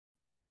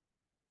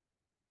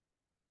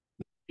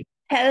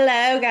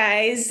Hello,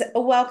 guys.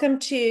 Welcome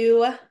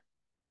to,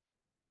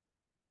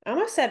 I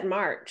almost said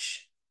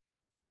March.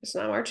 It's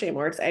not March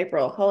anymore. It's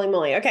April. Holy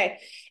moly. Okay.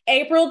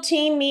 April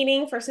team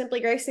meeting for Simply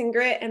Grace and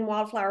Grit and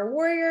Wildflower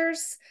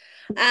Warriors.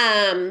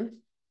 Um,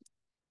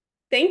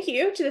 Thank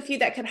you to the few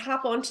that could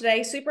hop on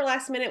today. Super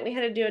last minute. We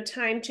had to do a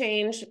time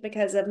change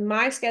because of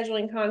my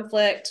scheduling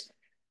conflict.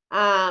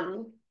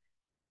 Um,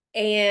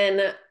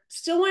 and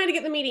still wanted to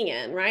get the meeting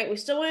in, right? We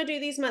still want to do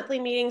these monthly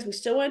meetings. We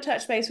still want to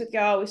touch base with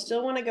y'all. We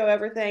still want to go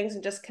over things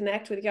and just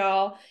connect with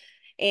y'all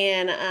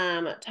and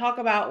talk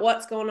about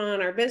what's going on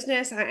in our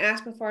business. I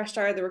asked before I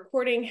started the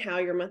recording how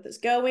your month is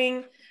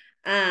going.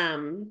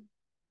 Um,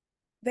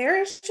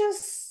 there is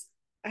just,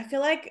 I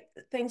feel like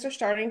things are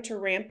starting to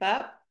ramp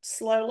up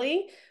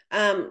slowly.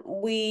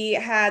 We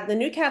had the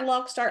new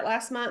catalog start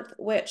last month,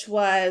 which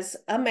was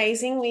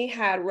amazing. We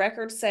had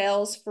record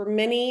sales for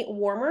many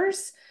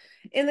warmers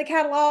in the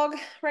catalog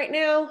right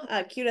now.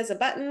 Cute as a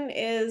Button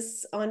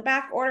is on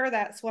back order.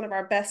 That's one of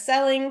our best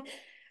selling,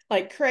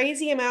 like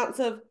crazy amounts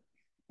of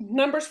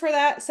numbers for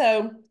that.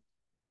 So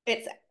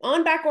it's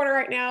on back order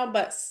right now,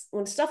 but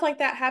when stuff like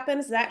that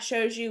happens, that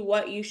shows you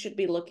what you should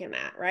be looking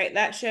at, right?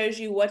 That shows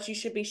you what you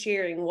should be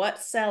sharing,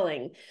 what's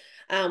selling,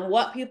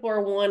 what people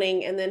are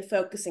wanting, and then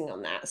focusing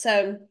on that.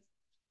 So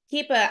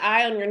keep an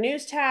eye on your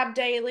news tab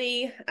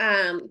daily.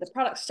 The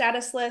product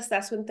status list,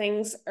 that's when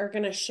things are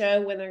going to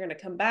show when they're going to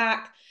come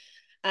back.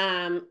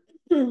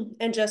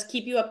 And just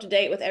keep you up to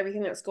date with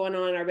everything that's going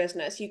on in our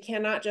business. You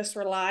cannot just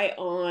rely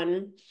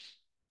on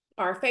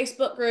our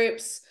Facebook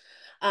groups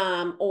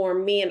or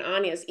me and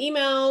Anya's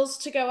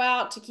emails to go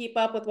out to keep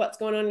up with what's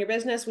going on in your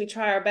business. We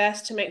try our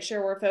best to make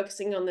sure we're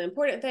focusing on the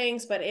important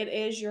things, but it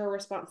is your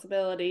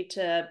responsibility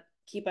to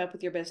keep up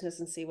with your business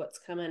and see what's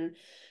coming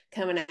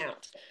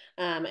out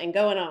and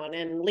going on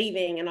and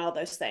leaving and all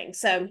those things.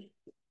 So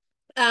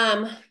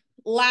um,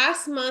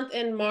 last month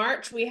in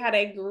March, we had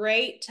a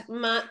great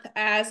month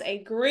as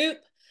a group.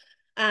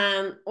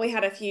 We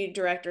had a few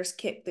directors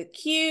kick the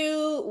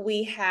queue.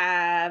 We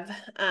have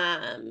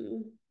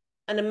an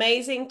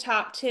amazing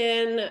top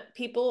 10.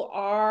 People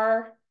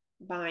are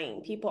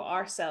buying, people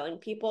are selling,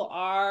 people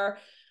are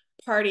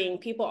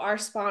partying, people are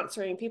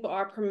sponsoring, people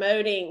are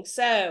promoting.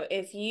 So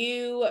if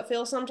you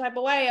feel some type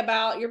of way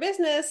about your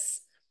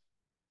business,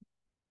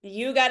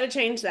 you got to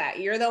change that.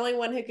 You're the only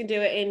one who can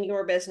do it in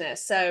your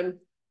business. So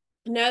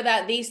know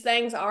that these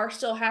things are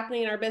still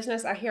happening in our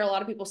business. I hear a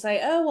lot of people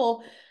say, oh,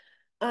 well,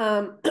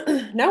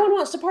 no one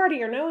wants to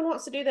party or no one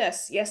wants to do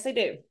this. Yes, they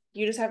do.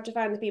 You just have to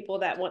find the people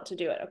that want to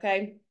do it.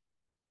 Okay.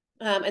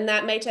 And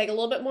that may take a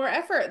little bit more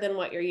effort than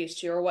what you're used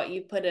to or what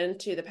you put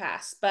into the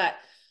past, but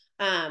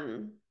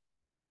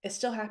it's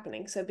still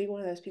happening. So be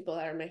one of those people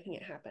that are making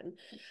it happen.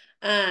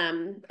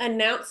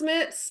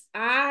 Announcements.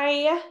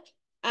 I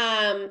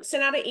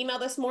sent out an email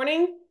this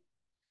morning.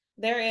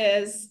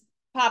 There is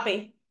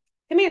Poppy.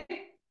 Come here.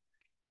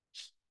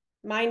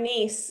 My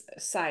niece,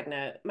 side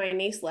note, my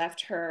niece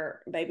left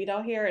her baby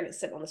doll here and it's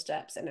sitting on the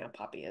steps, and now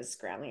Poppy is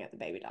growling at the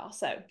baby doll.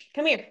 So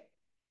come here.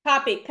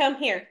 Poppy, come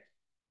here.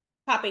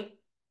 Poppy.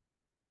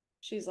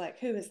 She's like,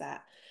 who is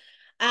that?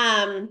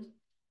 Um,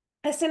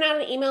 I sent out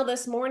an email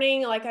this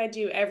morning, like I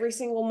do every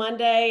single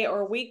Monday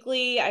or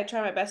weekly. I try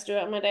my best to do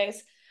it on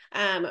Mondays.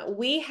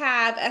 We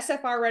have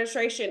SFR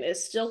registration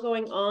is still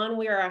going on.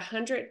 We are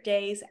 100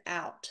 days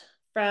out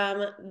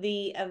from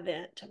the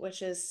event,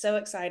 which is so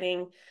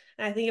exciting.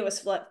 I think it was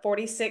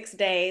 46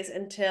 days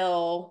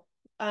until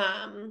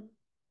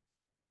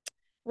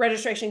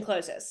registration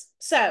closes.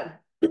 So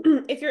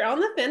if you're on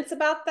the fence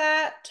about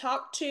that,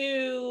 talk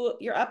to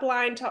your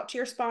upline, talk to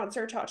your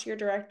sponsor, talk to your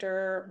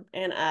director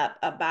and up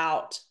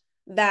about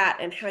that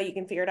and how you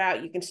can figure it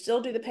out. You can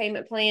still do the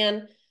payment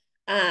plan.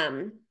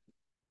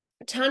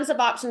 Tons of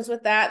options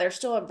with that. There's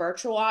still a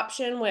virtual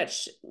option,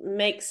 which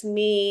makes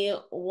me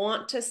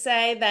want to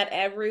say that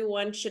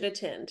everyone should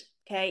attend.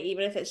 Okay.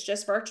 Even if it's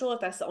just virtual,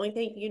 if that's the only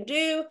thing you can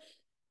do,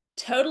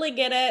 totally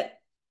get it.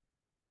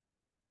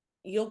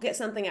 You'll get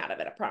something out of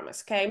it, I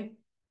promise. Okay.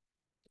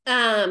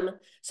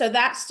 So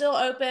that's still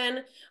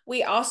open.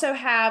 We also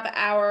have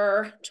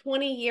our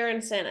 20-year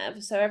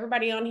incentive. So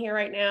everybody on here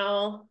right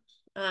now,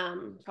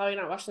 probably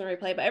not watching the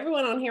replay, but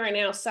everyone on here right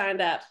now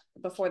signed up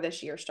before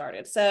this year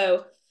started.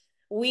 So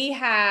we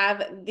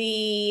have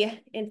the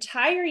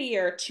entire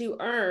year to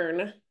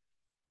earn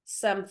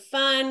some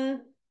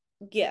fun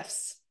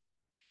gifts.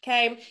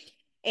 Okay.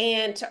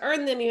 And to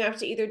earn them, you have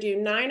to either do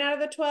 9 out of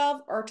the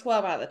 12 or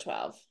 12 out of the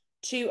 12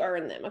 to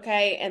earn them.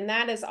 Okay. And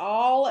that is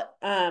all.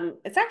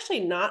 It's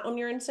actually not on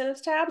your incentives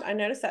tab. I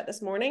noticed that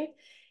this morning.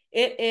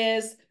 It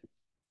is,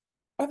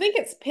 I think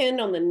it's pinned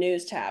on the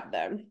news tab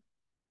though.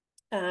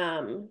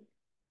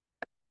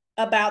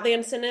 About the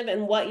incentive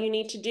and what you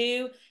need to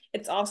do.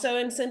 It's also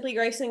in Simply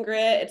Grace and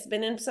Grit. It's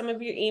been in some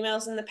of your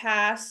emails in the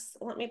past.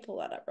 Let me pull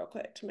that up real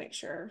quick to make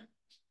sure.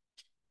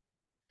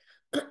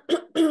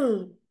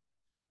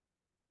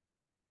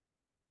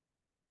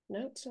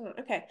 No, it's not.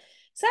 Okay.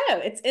 So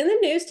it's in the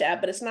news tab,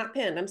 but it's not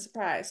pinned. I'm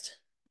surprised.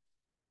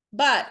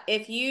 But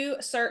if you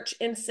search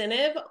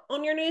incentive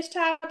on your news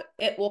tab,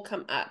 it will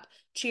come up.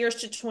 Cheers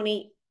to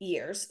 20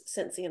 years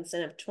since the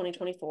incentive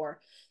 2024.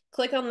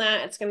 Click on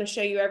that. It's going to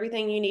show you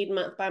everything you need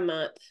month by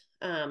month,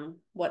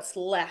 what's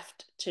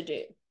left to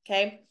do.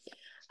 Okay.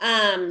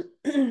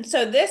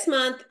 So this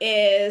month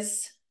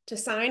is to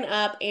sign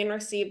up and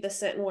receive the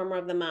Scent and Warmer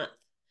of the Month.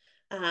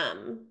 I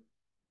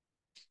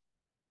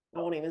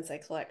won't even say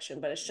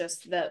collection, but it's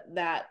just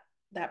that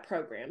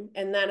program.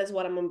 And that is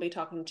what I'm going to be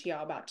talking to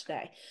y'all about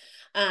today.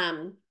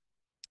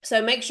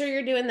 So make sure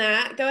you're doing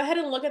that. Go ahead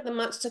and look at the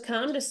months to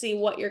come to see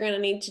what you're going to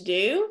need to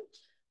do.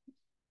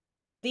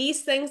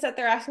 These things that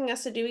they're asking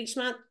us to do each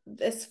month,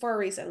 it's for a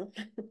reason.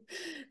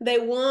 They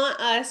want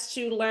us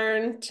to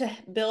learn to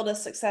build a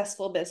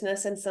successful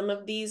business. And some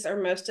of these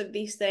or most of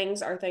these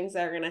things are things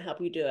that are going to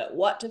help you do it.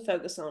 What to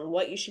focus on,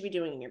 what you should be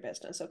doing in your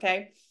business.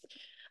 Okay.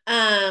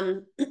 I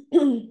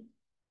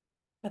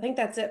think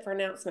that's it for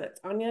announcements.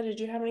 Anya, did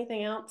you have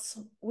anything else?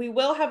 We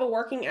will have a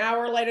working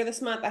hour later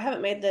this month. I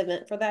haven't made the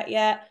event for that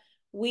yet.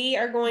 We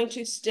are going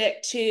to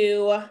stick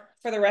to,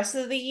 for the rest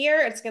of the year,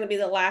 it's going to be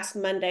the last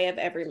Monday of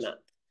every month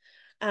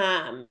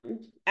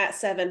at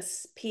 7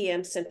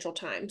 p.m. Central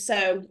Time.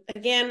 So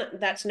again,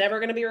 that's never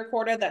going to be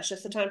recorded. That's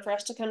just the time for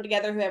us to come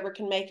together. Whoever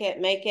can make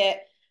it, make it.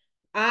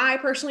 I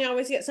personally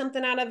always get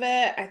something out of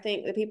it. I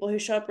think the people who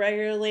show up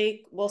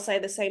regularly will say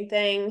the same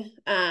thing.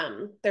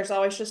 There's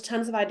always just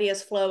tons of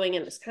ideas flowing,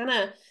 and it's kind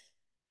of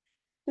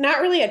not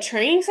really a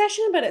training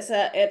session, but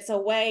it's a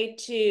way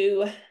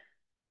to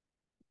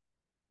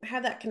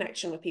have that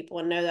connection with people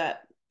and know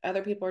that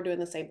other people are doing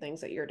the same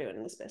things that you're doing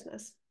in this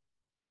business.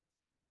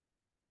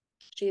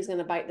 She's going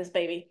to bite this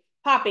baby.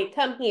 Poppy,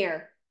 come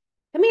here.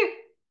 Come here.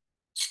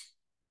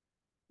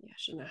 Yeah,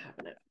 she's not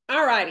having it.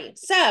 All righty.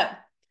 So,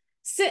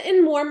 Scent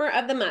and Warmer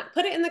of the Month.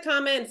 Put it in the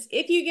comments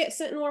if you get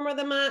Scent and Warmer of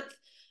the Month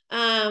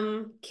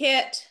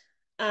kit,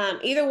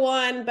 either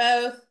one,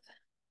 both,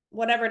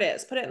 whatever it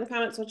is. Put it in the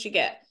comments what you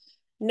get.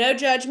 No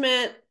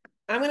judgment.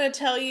 I'm going to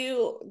tell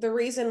you the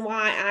reason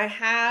why I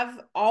have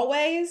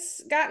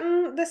always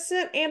gotten the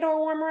Scent and or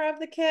Warmer of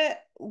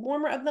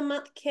the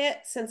Month kit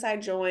since I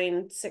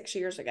joined 6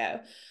 years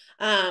ago.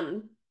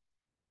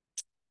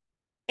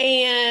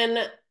 And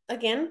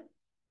again,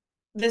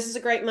 this is a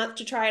great month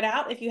to try it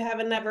out if you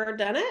haven't never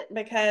done it,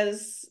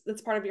 because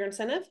it's part of your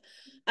incentive.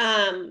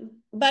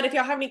 But if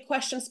y'all have any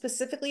questions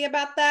specifically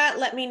about that,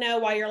 let me know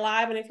while you're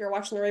live. And if you're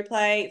watching the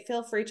replay,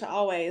 feel free to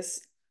always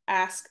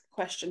ask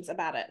questions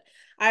about it.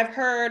 I've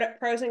heard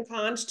pros and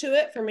cons to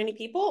it for many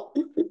people,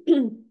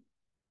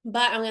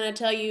 but I'm going to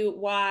tell you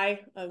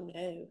why. Oh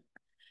no.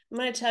 I'm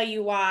going to tell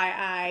you why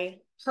I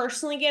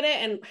personally get it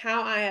and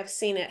how I have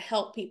seen it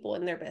help people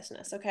in their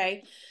business.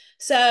 Okay.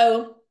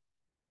 So,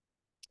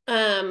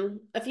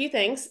 a few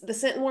things. The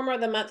Scent and Warmer of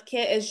the Month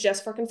kit is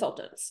just for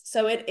consultants.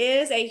 So it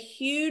is a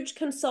huge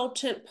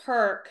consultant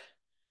perk,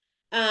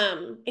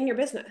 in your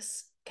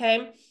business.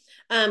 Okay.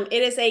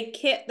 It is a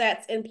kit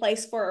that's in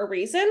place for a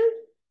reason,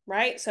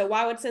 right? So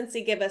why would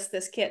Scentsy give us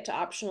this kit to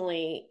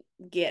optionally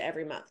get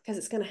every month? Because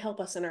it's going to help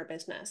us in our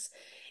business.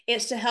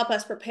 It's to help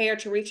us prepare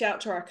to reach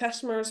out to our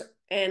customers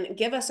and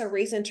give us a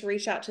reason to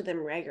reach out to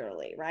them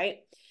regularly, right?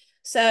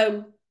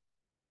 So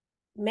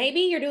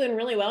maybe you're doing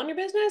really well in your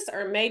business,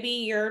 or maybe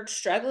you're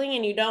struggling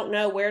and you don't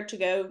know where to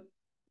go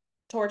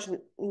towards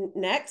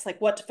next,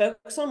 like what to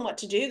focus on, what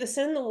to do. The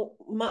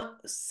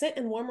Scent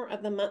and Warmer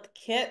of the Month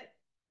kit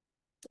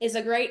is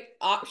a great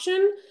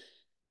option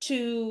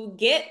to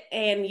get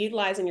and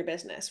utilize in your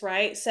business,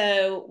 right?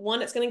 So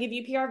one, it's going to give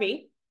you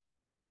PRV,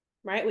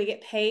 right? We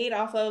get paid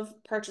off of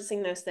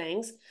purchasing those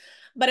things.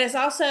 But it's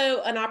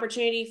also an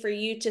opportunity for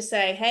you to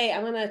say, hey,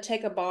 I'm going to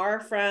take a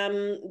bar from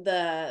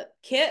the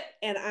kit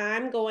and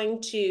I'm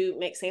going to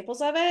make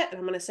samples of it. And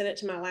I'm going to send it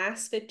to my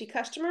last 50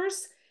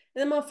 customers. And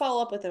then I'm going to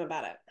follow up with them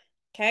about it.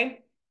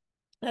 Okay.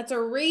 That's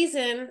a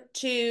reason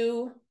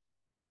to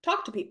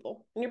talk to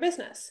people in your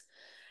business.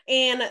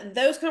 And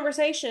those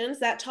conversations,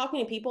 that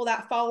talking to people,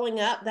 that following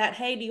up, that,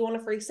 hey, do you want a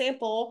free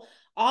sample?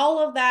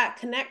 All of that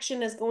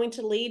connection is going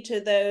to lead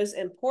to those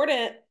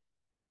important,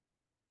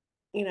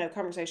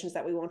 conversations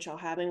that we want y'all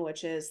having,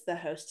 which is the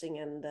hosting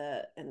and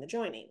the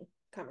joining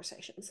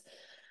conversations.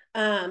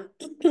 But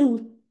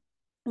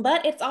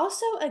it's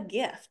also a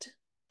gift.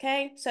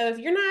 Okay. So if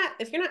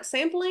you're not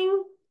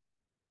sampling,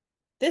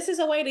 this is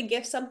a way to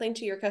gift something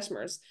to your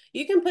customers.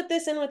 You can put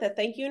this in with a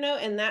thank you note,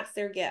 and that's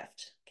their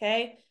gift.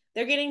 Okay.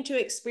 They're getting to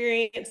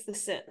experience the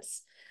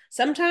scents.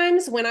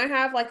 Sometimes when I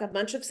have like a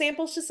bunch of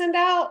samples to send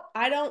out,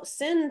 I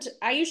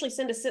usually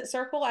send a scent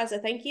circle as a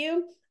thank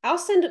you. I'll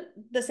send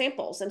the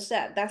samples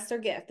instead. That's their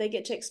gift. They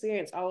get to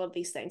experience all of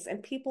these things,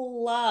 and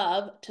people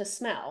love to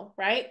smell,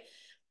 right?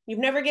 You've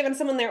never given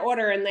someone their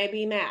order and they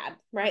be mad,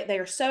 right? They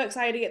are so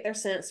excited to get their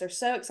scents. They're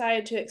so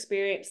excited to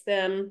experience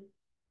them.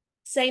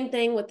 Same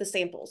thing with the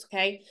samples,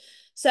 okay?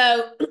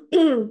 So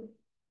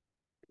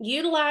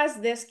utilize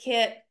this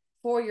kit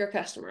for your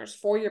customers,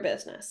 for your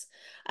business.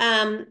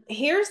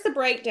 Here's the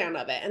breakdown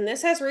of it, and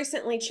this has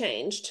recently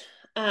changed.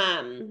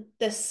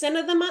 The Scent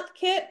of the Month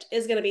kit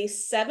is going to be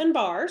 7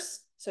 bars,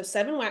 so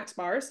 7 wax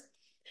bars,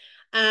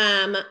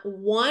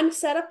 1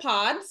 set of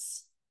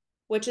pods,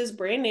 which is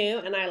brand new,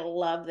 and I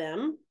love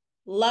them.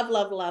 Love,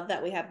 love, love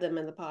that we have them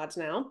in the pods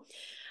now.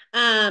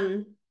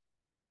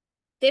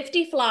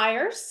 50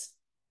 flyers,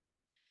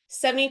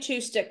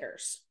 72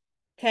 stickers.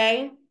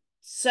 Okay.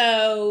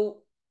 So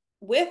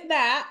with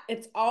that,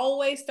 it's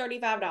always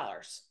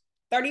 $35.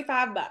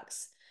 35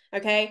 bucks.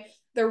 Okay.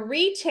 The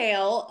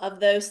retail of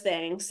those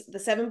things, the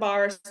 7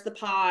 bars, the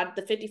pod,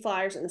 the 50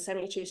 flyers, and the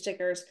 72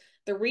 stickers,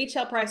 the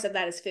retail price of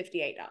that is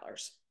 $58.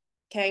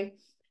 Okay.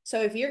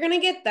 So if you're going to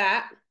get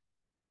that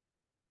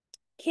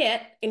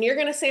kit and you're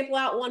going to sample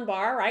out 1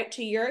 bar, right,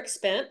 to your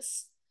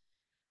expense,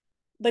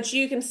 but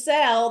you can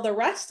sell the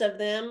rest of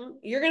them,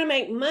 you're going to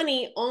make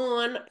money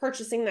on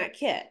purchasing that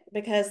kit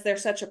because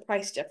there's such a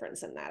price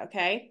difference in that.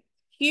 Okay.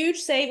 Huge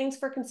savings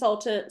for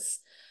consultants.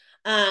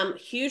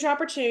 Huge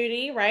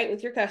opportunity, right,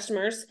 with your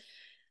customers.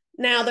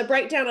 Now, the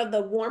breakdown of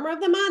the warmer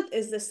of the month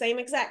is the same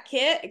exact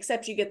kit,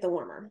 except you get the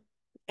warmer.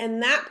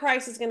 And that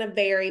price is going to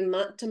vary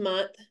month to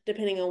month,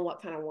 depending on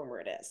what kind of warmer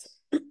it is.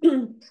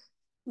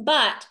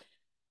 But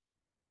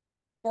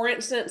for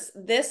instance,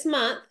 this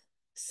month,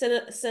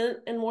 Scent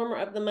and Warmer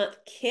of the Month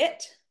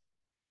kit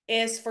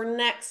is for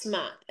next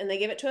month. And they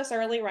give it to us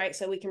early, right,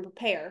 so we can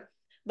prepare.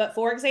 But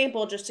for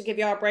example, just to give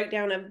y'all a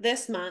breakdown of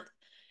this month,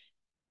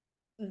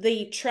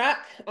 the truck,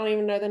 I don't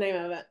even know the name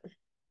of it.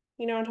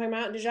 You know what I'm talking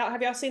about?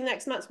 Have y'all seen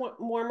next month's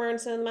Warmer and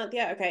Scent of the Month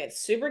yet? Okay,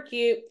 it's super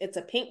cute. It's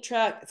a pink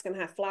truck. It's going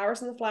to have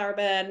flowers in the flower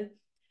bed.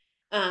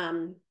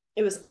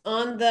 It was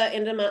on the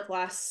end of the month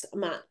last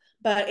month,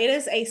 but it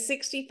is a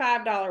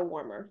 $65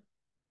 warmer.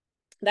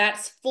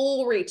 That's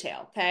full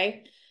retail,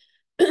 okay?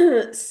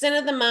 Scent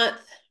of the Month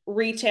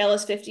retail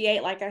is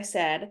 $58, like I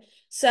said.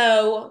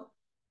 So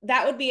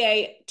that would be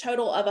a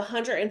total of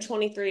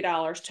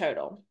 $123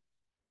 total.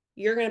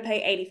 You're going to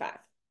pay $85.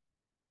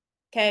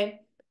 Okay?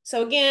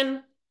 So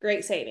again,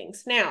 great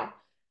savings. Now,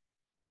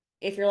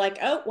 if you're like,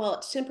 oh, well,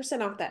 it's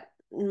 10% off that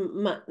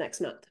month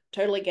next month.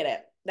 Totally get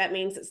it. That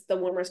means the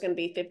warmer is going to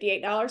be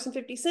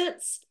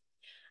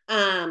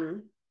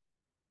 $58.50.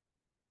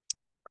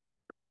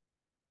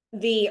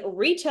 The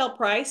retail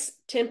price,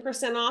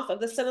 10% off of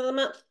the Scent of the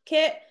Month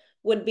kit,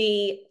 would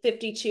be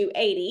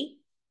 $52.80.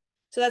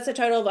 So that's a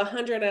total of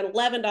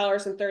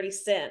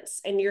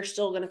 $111.30, and you're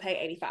still going to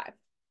pay $85.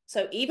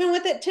 So even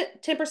with it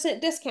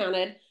 10%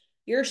 discounted,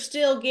 you're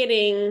still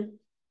getting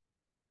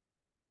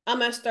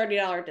almost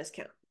 $30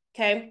 discount.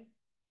 Okay.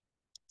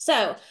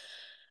 So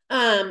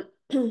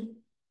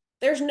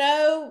there's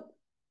no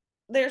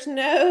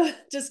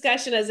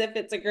discussion as if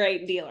it's a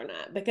great deal or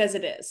not, because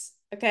it is.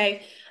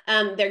 Okay.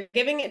 They're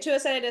giving it to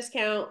us at a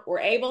discount. We're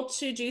able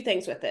to do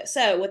things with it.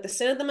 So with the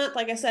Scent of the Month,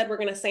 like I said, we're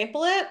going to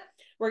sample it.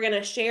 We're going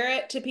to share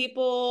it to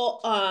people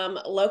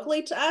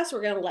locally to us.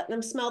 We're going to let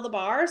them smell the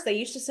bars. They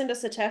used to send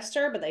us a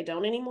tester, but they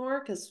don't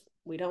anymore because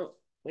we don't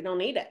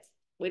need it.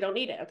 We don't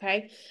need it.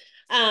 Okay.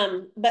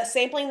 But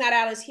sampling that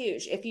out is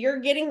huge. If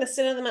you're getting the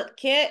Scent of the Month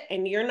kit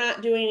and you're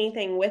not doing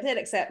anything with it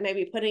except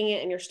maybe putting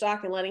it in your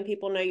stock and letting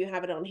people know you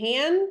have it on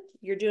hand,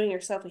 you're doing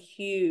yourself a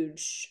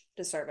huge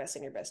disservice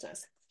in your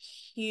business.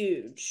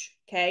 Huge.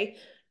 Okay.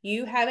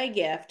 You have a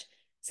gift.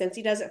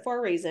 Scentsy does it for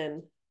a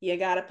reason. You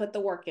got to put the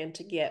work in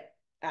to get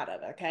out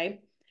of it. Okay.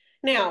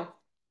 Now,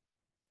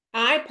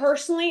 I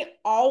personally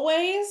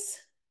always,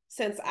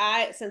 since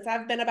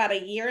I've been about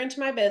a year into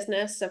my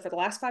business, so for the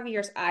last 5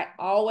 years, I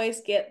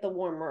always get the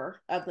Warmer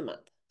of the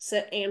Month,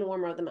 Scent and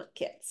Warmer of the Month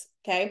kits.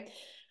 Okay.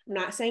 I'm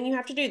not saying you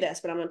have to do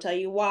this, but I'm going to tell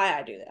you why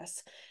I do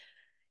this.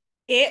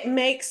 It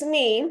makes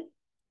me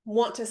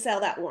want to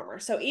sell that warmer.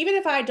 So even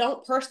if I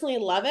don't personally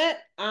love it,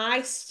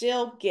 I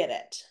still get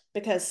it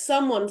because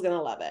someone's going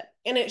to love it.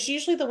 And it's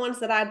usually the ones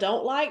that I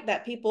don't like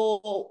that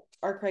people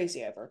are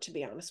crazy over, to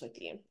be honest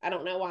with you. I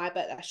don't know why,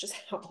 but that's just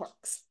how it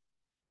works.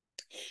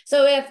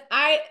 So if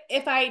I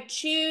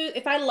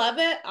love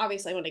it,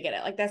 obviously I want to get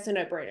it. Like that's a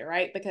no-brainer,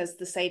 right? Because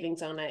the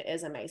savings on it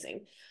is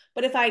amazing.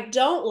 But if I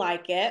don't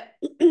like it,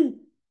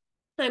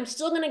 I'm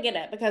still going to get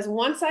it because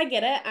once I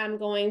get it, I'm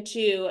going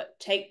to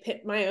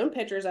take my own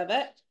pictures of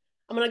it.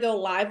 I'm going to go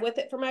live with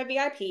it for my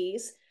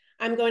VIPs.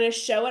 I'm going to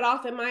show it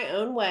off in my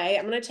own way.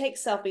 I'm going to take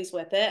selfies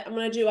with it. I'm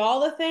going to do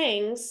all the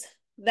things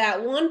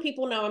that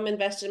people know I'm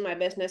invested in my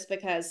business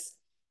because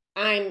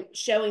I'm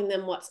showing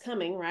them what's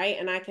coming, right?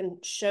 And I can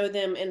show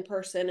them in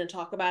person and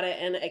talk about it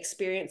and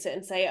experience it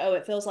and say, oh,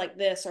 it feels like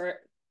this, or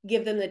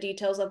give them the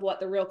details of what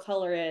the real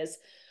color is,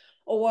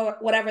 or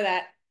whatever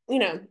that,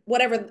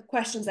 whatever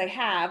questions they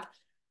have.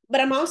 But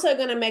I'm also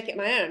going to make it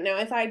my own. Now,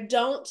 if I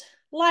don't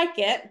like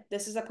it,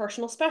 this is a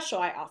personal special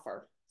I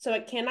offer. So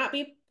it cannot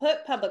be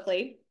put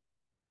publicly,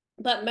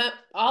 but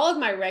all of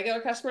my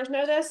regular customers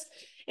know this.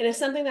 And it's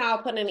something that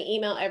I'll put in an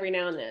email every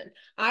now and then.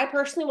 I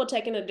personally will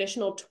take an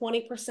additional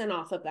 20%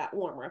 off of that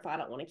warmer if I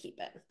don't want to keep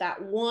it.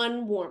 That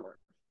one warmer.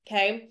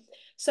 Okay.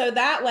 So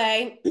that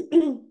way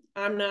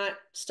I'm not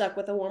stuck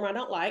with a warmer I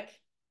don't like.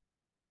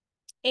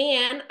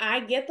 And I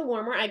get the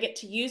warmer. I get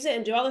to use it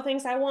and do all the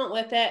things I want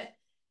with it.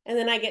 And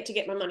then I get to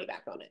get my money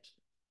back on it,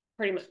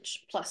 pretty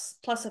much, plus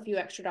a few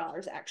extra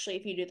dollars, actually,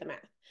 if you do the math.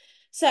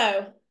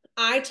 So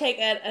I take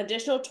an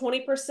additional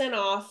 20%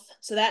 off.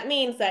 So that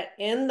means that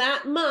in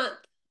that month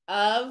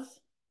of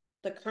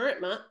the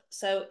current month,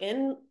 so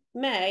in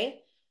May,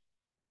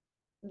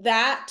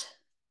 that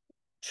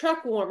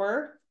truck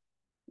warmer,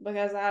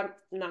 because I'm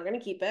not going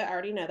to keep it, I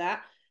already know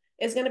that,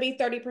 is going to be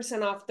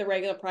 30% off the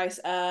regular price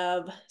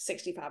of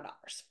 $65.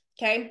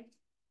 Okay.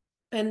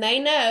 And they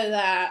know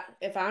that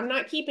if I'm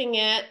not keeping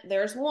it,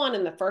 there's one,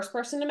 and the first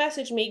person to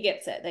message me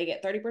gets it. They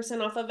get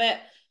 30% off of it,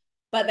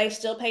 but they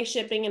still pay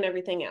shipping and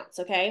everything else.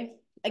 Okay.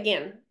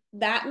 Again,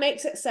 that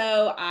makes it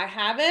so I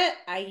have it,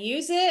 I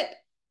use it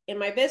in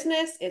my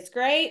business. It's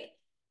great,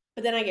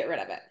 but then I get rid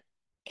of it.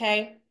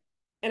 Okay.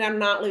 And I'm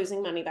not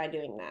losing money by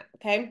doing that.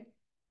 Okay.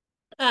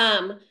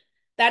 Um,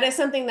 that is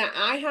something that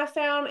I have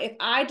found. If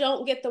I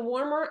don't get the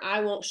warmer,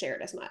 I won't share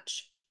it as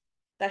much.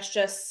 That's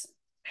just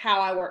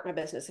how I work my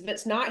business. If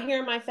it's not here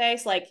in my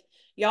face, like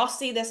y'all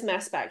see this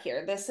mess back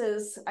here. This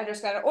is, I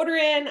just got an order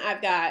in.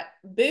 I've got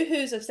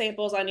boohoos of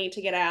samples I need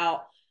to get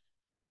out.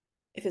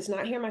 If it's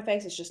not here in my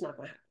face, it's just not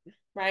going to happen,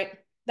 right?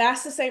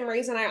 That's the same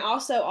reason I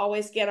also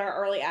always get our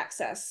early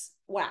access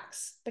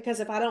wax, because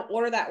if I don't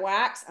order that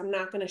wax, I'm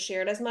not going to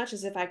share it as much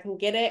as if I can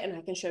get it and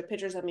I can show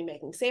pictures of me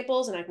making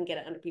samples and I can get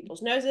it under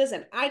people's noses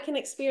and I can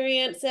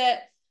experience it.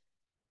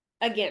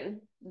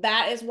 Again,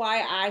 that is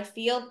why I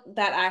feel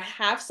that I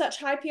have such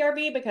high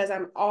PRV, because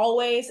I'm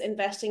always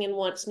investing in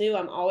what's new.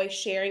 I'm always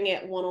sharing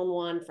it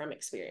one-on-one from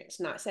experience.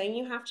 Not saying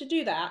you have to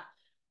do that,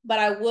 but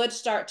I would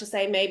start to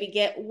say maybe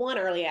get one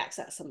early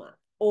access a month,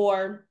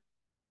 or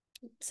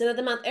cent of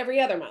the month every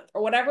other month,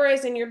 or whatever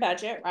is in your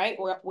budget, right?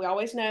 We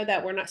always know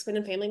that we're not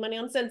spending family money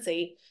on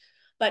Scentsy,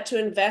 but to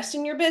invest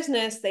in your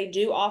business, they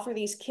do offer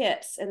these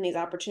kits and these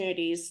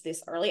opportunities,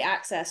 this early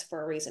access,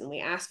 for a reason. We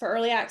asked for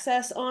early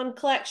access on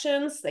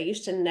collections. They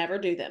used to never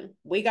do them.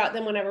 We got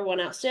them when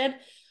everyone else did,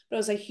 but it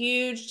was a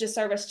huge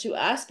disservice to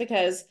us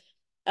because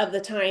of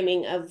the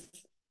timing of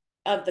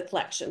the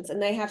collections.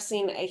 And they have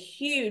seen a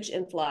huge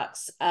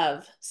influx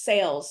of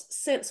sales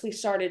since we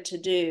started to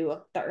do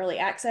the early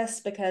access,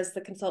 because the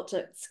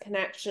consultants can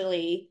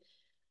actually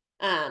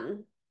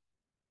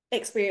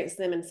experience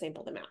them and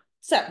sample them out.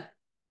 So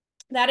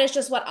that is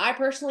just what I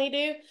personally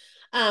do.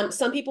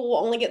 Some people will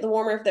only get the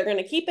warmer if they're going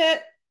to keep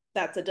it.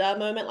 That's a duh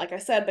moment, like I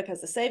said,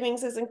 because the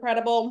savings is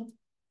incredible.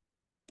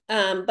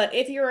 But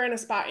if you're in a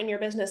spot in your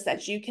business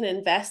that you can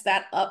invest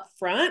that up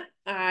front,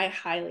 I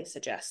highly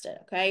suggest it.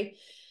 Okay.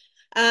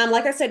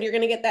 Like I said, you're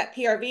going to get that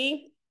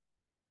PRV.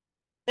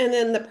 And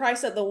then the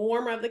price of the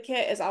warmer of the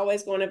kit is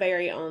always going to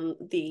vary on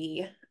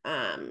the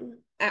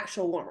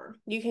actual warmer.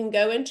 You can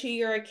go into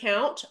your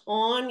account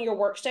on your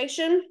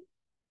workstation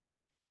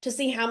to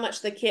see how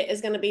much the kit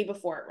is going to be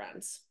before it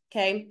runs.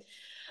 Okay.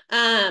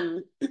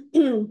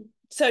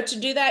 So to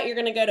do that, you're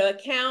going to go to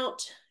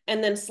account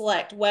and then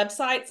select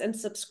websites and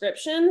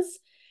subscriptions.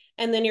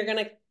 And then you're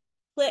going to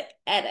click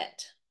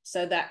edit.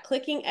 So that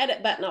clicking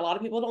edit button, a lot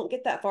of people don't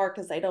get that far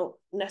because they don't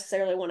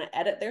necessarily want to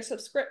edit their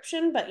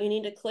subscription, but you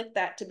need to click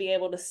that to be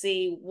able to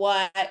see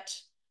what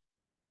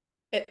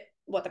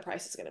the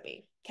price is going to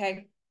be.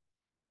 Okay.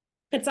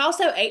 It's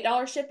also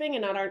 $8 shipping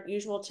and not our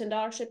usual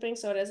 $10 shipping.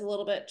 So it is a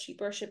little bit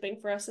cheaper shipping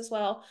for us as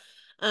well.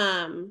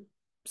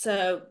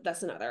 So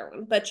that's another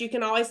one, but you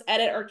can always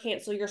edit or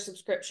cancel your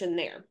subscription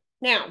there.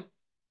 Now,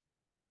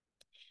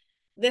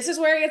 this is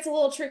where it gets a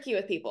little tricky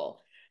with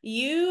people.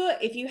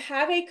 If you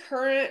have a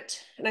current,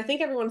 and I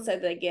think everyone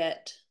said they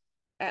get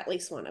at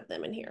least one of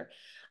them in here.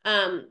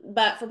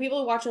 But for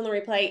people who watch on the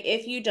replay,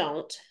 if you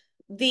don't,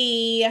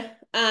 the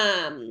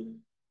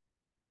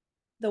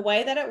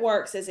way that it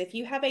works is if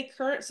you have a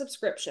current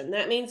subscription,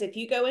 that means if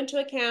you go into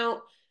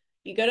account,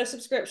 you go to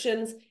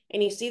subscriptions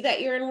and you see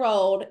that you're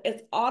enrolled,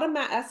 it's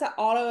automatic. That's an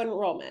auto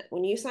enrollment.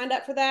 When you signed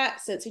up for that,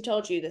 Scentsy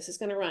told you this is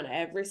going to run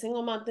every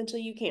single month until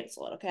you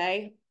cancel it,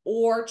 okay?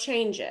 Or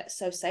change it.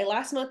 So say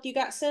last month you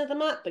got scent of the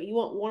month, but you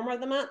want warmer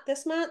of the month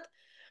this month,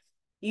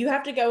 you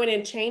have to go in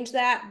and change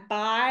that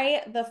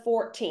by the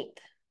 14th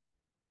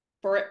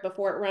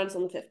before it runs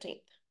on the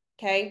 15th.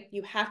 Okay?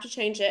 You have to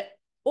change it,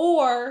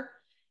 or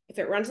if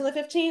it runs on the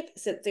 15th,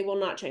 Scentsy will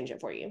not change it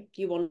for you.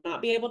 You will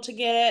not be able to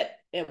get it.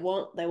 They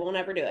won't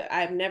ever do it.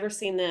 I've never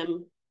seen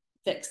them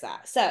fix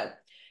that. So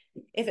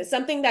if it's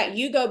something that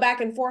you go back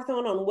and forth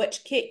on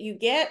which kit you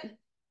get,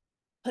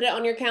 put it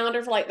on your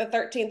calendar for like the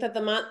 13th of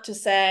the month to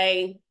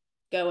say,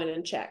 go in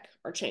and check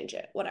or change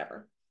it,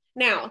 whatever.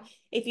 Now,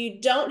 if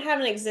you don't have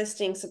an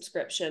existing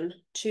subscription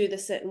to the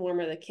Scent and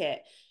Warmer the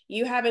kit,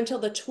 you have until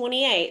the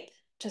 28th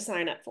to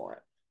sign up for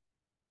it,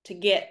 to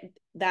get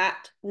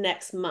that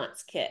next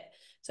month's kit.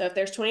 So if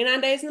there's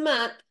 29 days in the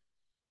month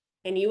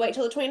and you wait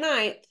till the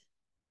 29th,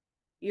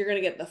 you're going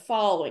to get the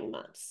following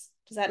months.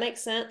 Does that make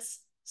sense?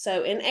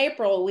 So in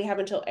April, we have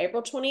until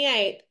April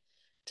 28th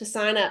to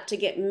sign up to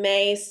get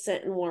May's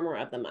Scent and Warmer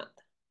of the month.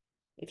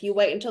 If you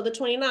wait until the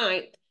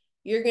 29th,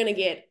 you're going to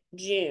get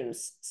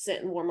June's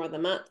Scent and Warmer of the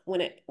month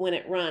when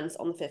it runs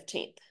on the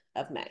 15th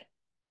of May.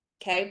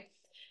 Okay.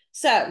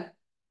 So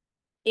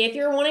if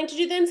you're wanting to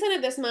do the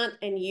incentive this month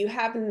and you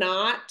have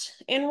not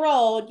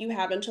enrolled, you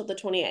have until the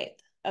 28th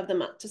of the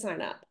month to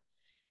sign up.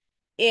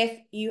 if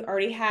you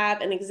already have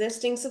an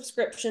existing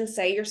subscription,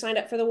 say you're signed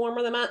up for the warmer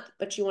of the month,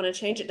 but you want to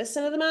change it to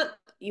scent of the month,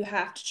 you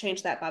have to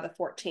change that by the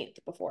 14th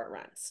before it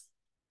runs.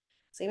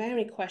 So anybody have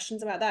any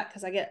questions about that?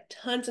 Because I get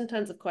tons and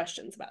tons of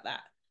questions about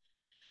that.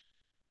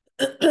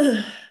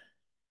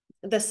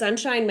 The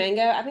Sunshine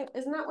Mango, I think,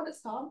 isn't that what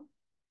it's called?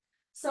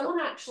 Someone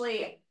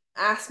actually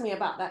asked me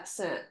about that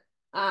scent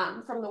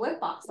from the whip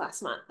box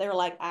last month. They were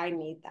like, I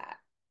need that.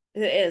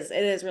 It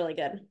is really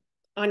good.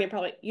 Anya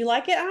probably, you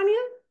like it, Anya?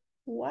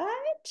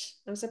 What?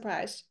 I'm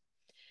surprised.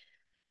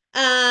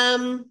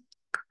 So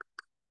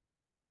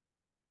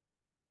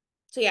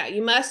yeah,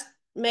 you must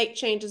make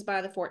changes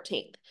by the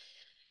 14th.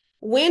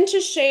 When to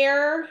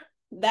share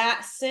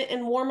that scent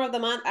and warmer of the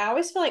month? I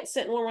always feel like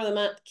scent and warmer of the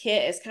month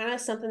kit is kind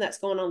of something that's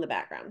going on in the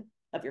background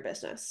of your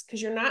business,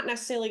 because you're not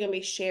necessarily going to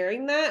be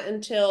sharing that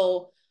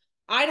until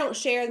I don't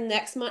share the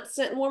next month's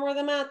scent and warmer of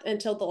the month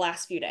until the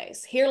last few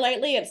days. Here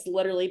lately, it's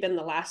literally been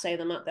the last day of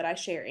the month that I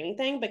share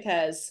anything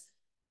because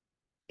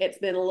it's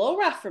been a little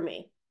rough for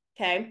me.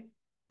 Okay.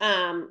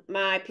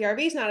 My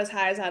PRV is not as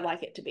high as I'd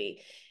like it to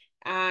be.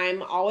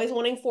 I'm always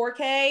wanting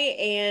 4K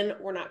and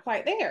we're not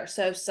quite there.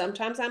 So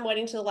sometimes I'm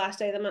waiting till the last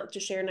day of the month to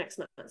share next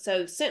month.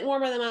 So scent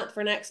warmer of the month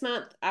for next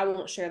month, I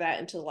won't share that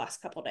until the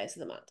last couple of days of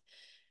the month.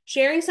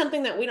 Sharing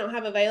something that we don't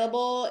have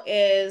available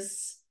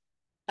is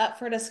up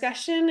for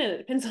discussion, and it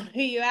depends on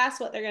who you ask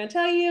what they're going to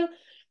tell you.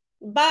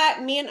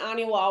 But me and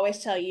Anya will always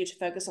tell you to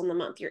focus on the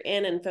month you're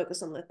in and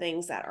focus on the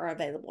things that are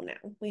available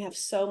now. We have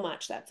so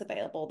much that's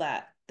available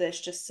that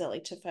it's just silly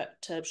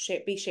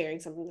to be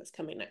sharing something that's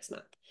coming next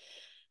month.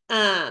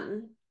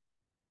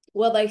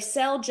 Will they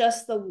sell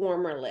just the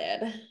warmer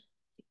lid?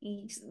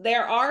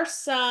 There are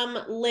some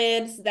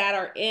lids that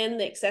are in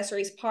the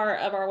accessories part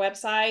of our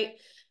website.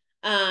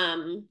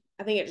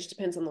 I think it just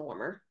depends on the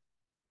warmer.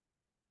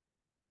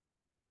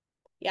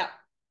 Yep,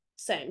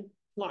 same.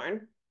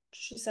 Lauren.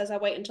 She says I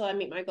wait until I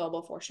meet my goal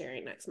before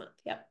sharing next month.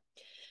 Yep.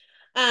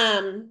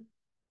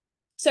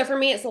 So for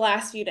me, it's the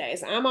last few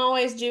days. I'm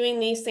always doing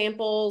these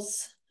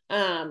samples,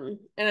 and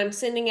I'm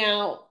sending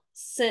out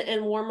scent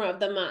and warmer of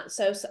the month.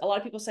 So a lot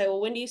of people say,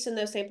 well, when do you send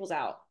those samples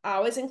out? I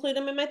always include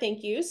them in my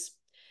thank yous.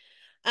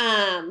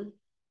 Oh,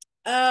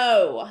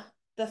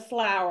 the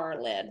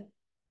flower lid.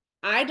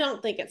 I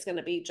don't think it's going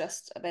to be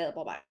just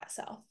available by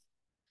itself.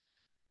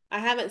 I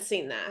haven't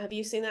seen that. Have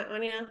you seen that,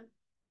 Anya?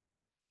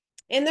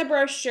 In the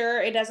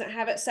brochure, it doesn't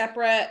have it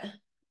separate.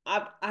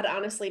 I'd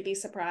honestly be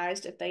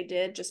surprised if they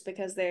did, just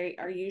because they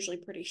are usually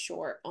pretty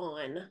short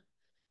on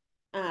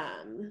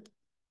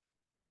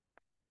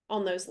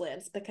those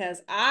lids,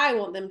 because I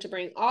want them to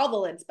bring all the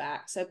lids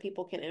back so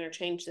people can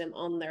interchange them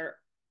on their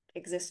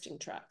existing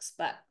trucks.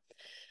 But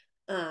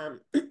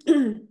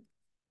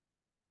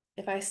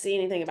if I see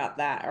anything about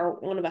that, or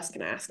one of us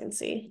can ask and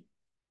see.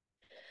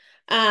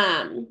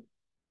 What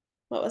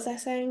was I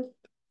saying?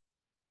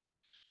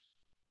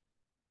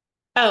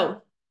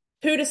 Oh,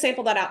 who to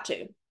sample that out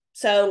to.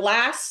 So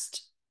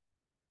last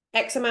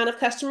X amount of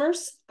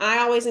customers, I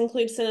always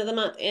include scent of the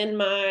month in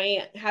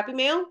my happy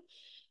mail.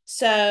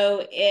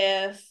 So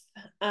if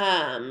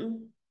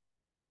I'm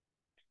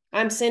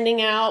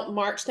sending out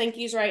March thank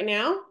yous right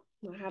now,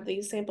 I have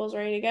these samples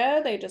ready to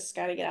go. They just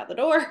got to get out the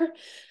door.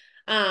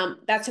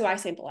 That's who I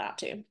sample out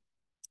to.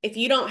 If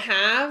you don't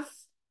have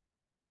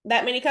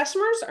that many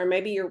customers, or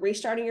maybe you're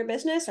restarting your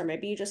business, or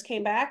maybe you just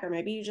came back, or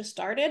maybe you just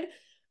started,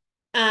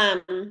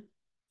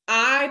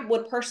 I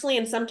would personally,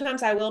 and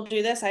sometimes I will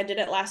do this, I did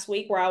it last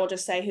week, where I will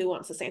just say who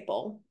wants a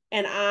sample.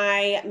 And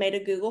I made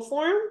a Google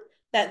form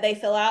that they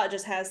fill out. It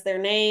just has their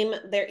name,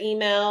 their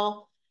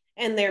email,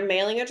 and their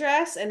mailing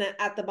address. And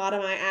at the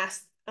bottom, I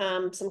asked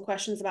some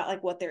questions about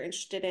like what they're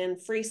interested in: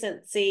 free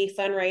Scentsy,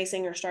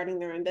 fundraising, or starting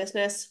their own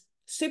business.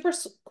 Super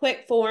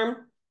quick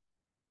form,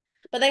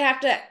 but they have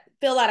to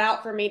fill that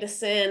out for me to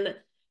send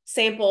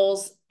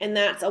samples, and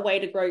that's a way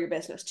to grow your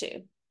business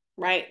too.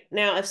 Right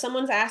now, if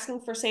someone's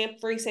asking for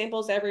free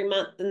samples every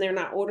month and they're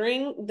not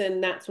ordering, then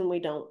that's when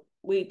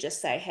we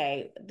just say,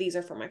 hey, these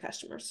are for my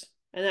customers.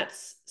 And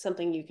that's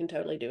something you can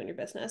totally do in your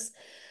business.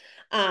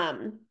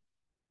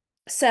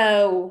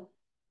 So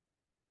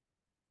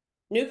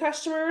new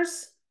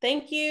customers,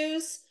 thank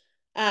yous,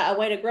 a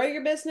way to grow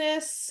your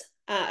business.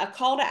 A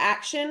call to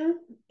action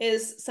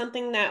is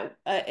something that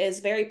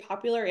is very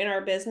popular in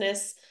our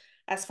business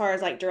as far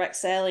as like direct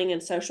selling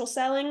and social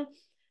selling.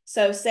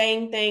 So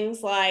saying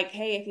things like,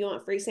 hey, if you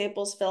want free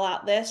samples, fill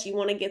out this. You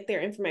want to get their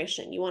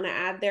information. You want to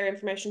add their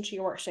information to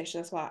your workstation.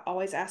 That's why I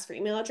always ask for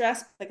email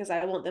address, because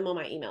I want them on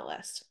my email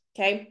list.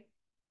 Okay.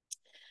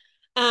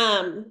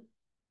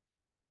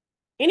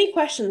 Any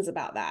questions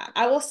about that?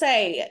 I will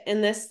say,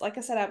 in this, like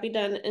I said, I'll be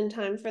done in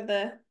time for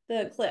the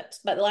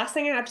clips. But the last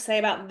thing I have to say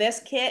about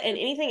this kit and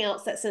anything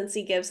else that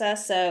Scentsy gives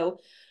us, so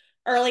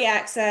early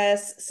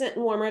access, scent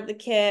and warmer of the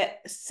kit,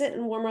 scent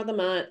and warmer of the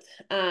month,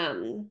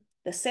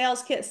 the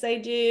sales kits they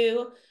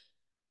do,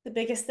 the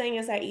biggest thing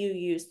is that you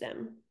use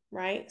them,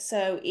 right?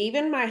 So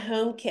even my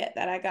home kit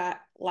that I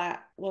got,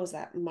 what was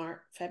that,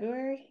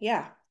 February?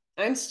 Yeah.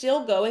 I'm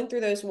still going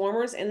through those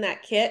warmers in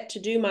that kit to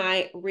do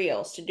my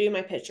reels, to do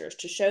my pictures,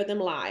 to show them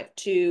live,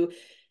 to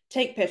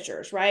take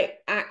pictures, right?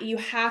 You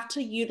have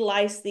to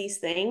utilize these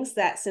things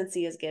that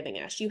Scentsy is giving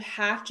us. You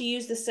have to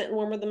use the Scent and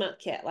Warmer of the Month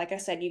kit. Like I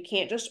said, you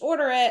can't just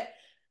order it,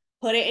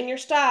 put it in your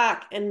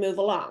stock, and move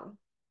along.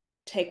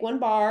 Take one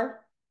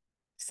bar,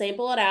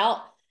 sample it out,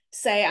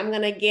 say, I'm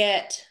going to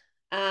get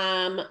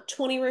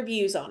 20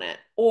 reviews on it.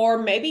 Or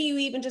maybe you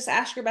even just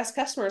ask your best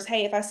customers,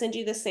 hey, if I send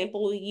you this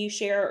sample, will you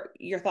share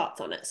your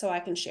thoughts on it so I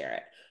can share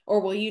it? Or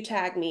will you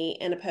tag me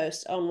in a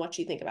post on what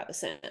you think about the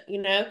scent?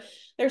 You know,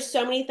 there's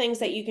so many things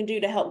that you can do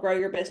to help grow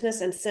your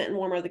business, and Scent and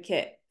Warmer of the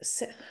Kit.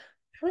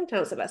 How many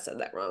times have I said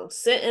that wrong?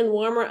 Scent and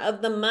Warmer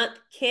of the Month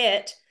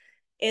kit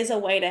is a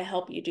way to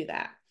help you do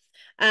that.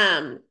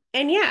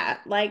 And yeah,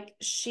 like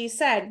she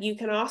said, you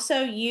can also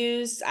I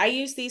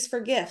use these for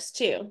gifts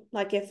too.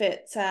 Like if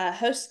it's a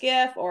host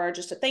gift or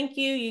just a thank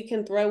you, you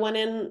can throw one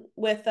in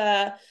with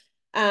an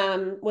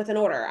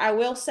order. I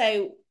will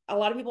say a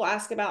lot of people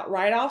ask about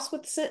write-offs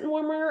with the Scent and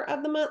Warmer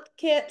of the Month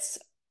kits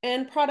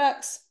and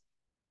products.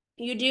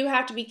 You do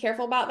have to be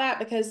careful about that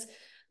because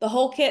the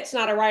whole kit's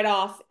not a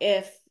write-off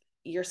if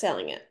you're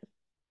selling it.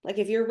 Like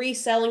if you're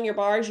reselling your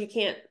bars, you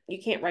can't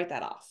write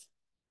that off.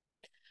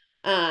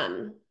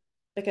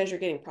 Because you're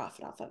getting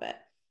profit off of it.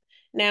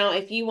 Now,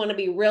 if you want to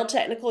be real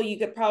technical, you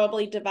could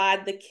probably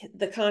divide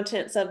the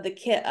contents of the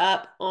kit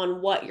up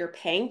on what you're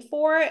paying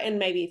for. And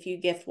maybe if you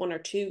gift one or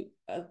two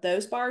of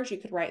those bars, you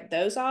could write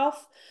those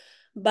off.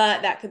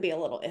 But that could be a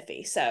little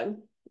iffy. So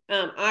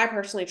I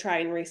personally try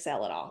and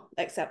resell it all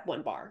except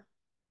one bar.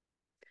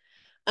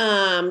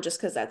 Just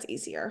because that's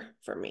easier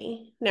for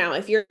me. Now,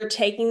 if you're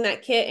taking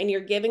that kit and you're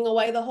giving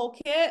away the whole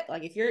kit,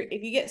 like if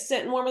you get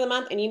Scent and Warm of the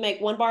Month and you make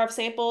one bar of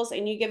samples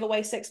and you give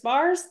away 6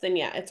 bars, then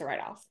yeah, it's a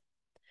write-off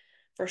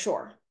for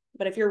sure.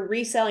 But if you're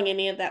reselling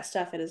any of that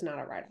stuff, it is not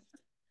a write-off.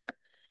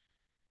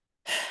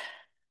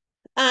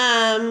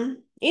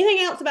 Anything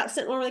else about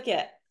Scent and Warmer of the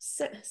Kit?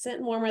 Scent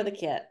and Warmer of the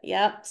Kit.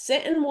 Yep.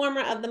 Scent and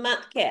Warmer of the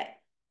Month kit.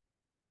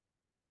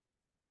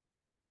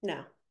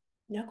 No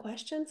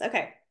questions.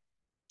 Okay.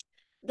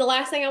 The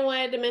last thing I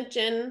wanted to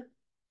mention,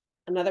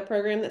 another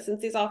program that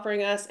Scentsy's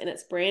offering us, and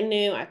it's brand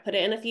new, I put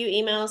it in a few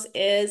emails,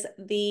 is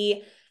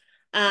the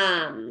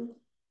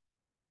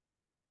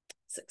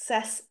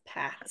Success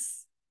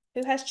Paths.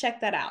 Who has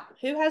checked that out?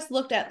 Who has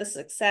looked at the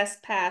Success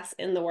Paths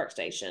in the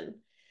workstation?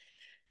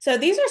 So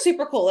these are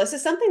super cool. This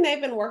is something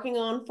they've been working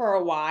on for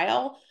a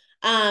while.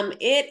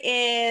 It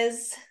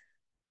is,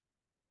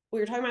 we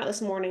were talking about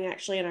this morning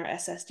actually in our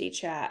SSD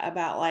chat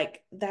about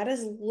like, that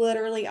is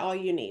literally all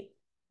you need.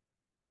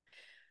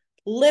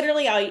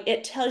 Literally,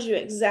 it tells you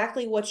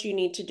exactly what you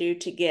need to do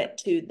to get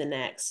to the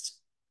next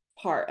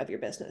part of your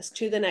business,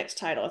 to the next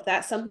title, if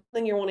that's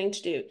something you're wanting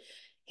to do.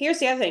 Here's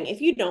the other thing.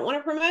 If you don't want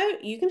to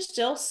promote, you can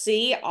still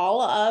see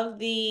all of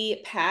the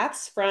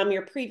paths from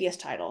your previous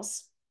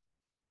titles.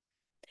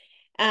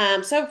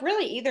 So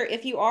really either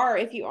if you are or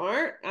if you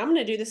aren't, I'm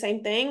going to do the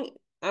same thing.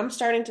 I'm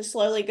starting to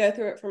slowly go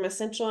through it from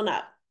essential and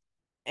up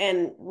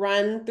and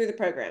run through the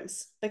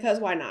programs because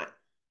why not?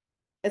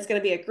 It's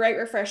going to be a great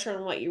refresher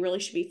on what you really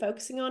should be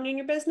focusing on in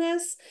your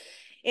business.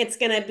 It's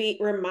going to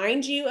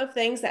remind you of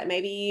things that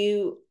maybe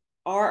you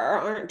are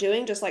or aren't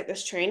doing, just like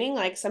this training.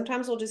 Like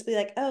sometimes we'll just be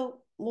like, oh,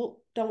 well,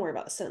 don't worry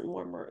about the Scent and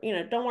Warmer,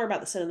 don't worry about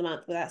the Scent of the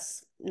Month, but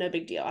that's no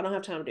big deal. I don't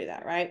have time to do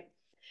that, right?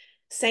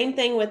 Same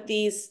thing with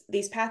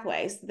these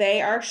pathways.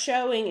 They are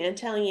showing and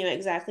telling you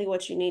exactly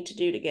what you need to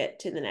do to get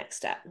to the next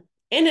step.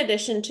 In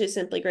addition to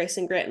Simply Grace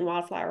and Grit and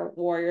Wildflower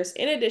Warriors,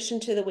 in addition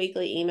to the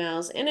weekly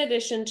emails, in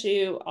addition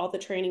to all the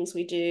trainings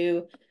we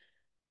do,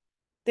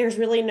 there's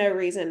really no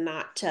reason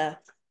not to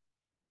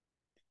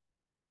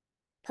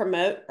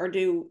promote or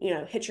do,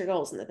 hit your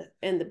goals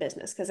in the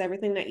business because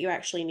everything that you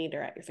actually need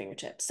are at your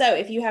fingertips. So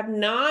if you have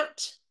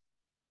not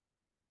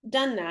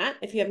done that,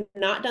 if you have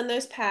not done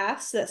those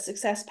paths, that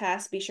success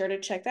paths, be sure to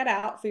check that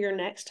out for your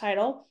next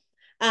title.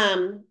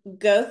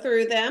 Go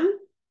through them.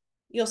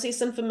 You'll see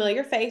some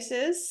familiar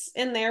faces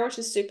in there, which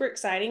is super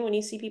exciting when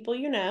you see people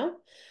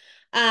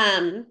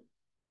and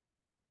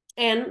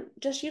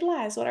just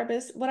utilize what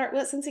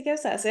Scentsy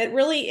gives us. It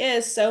really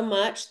is so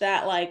much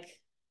that like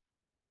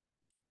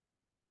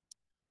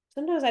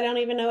sometimes I don't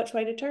even know which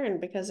way to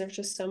turn because there's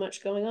just so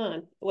much going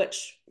on,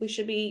 which we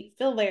should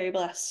feel very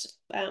blessed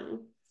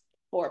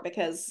for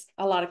because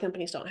a lot of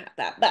companies don't have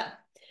that. But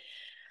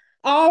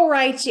all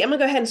righty, I'm gonna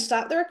go ahead and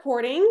stop the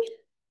recording.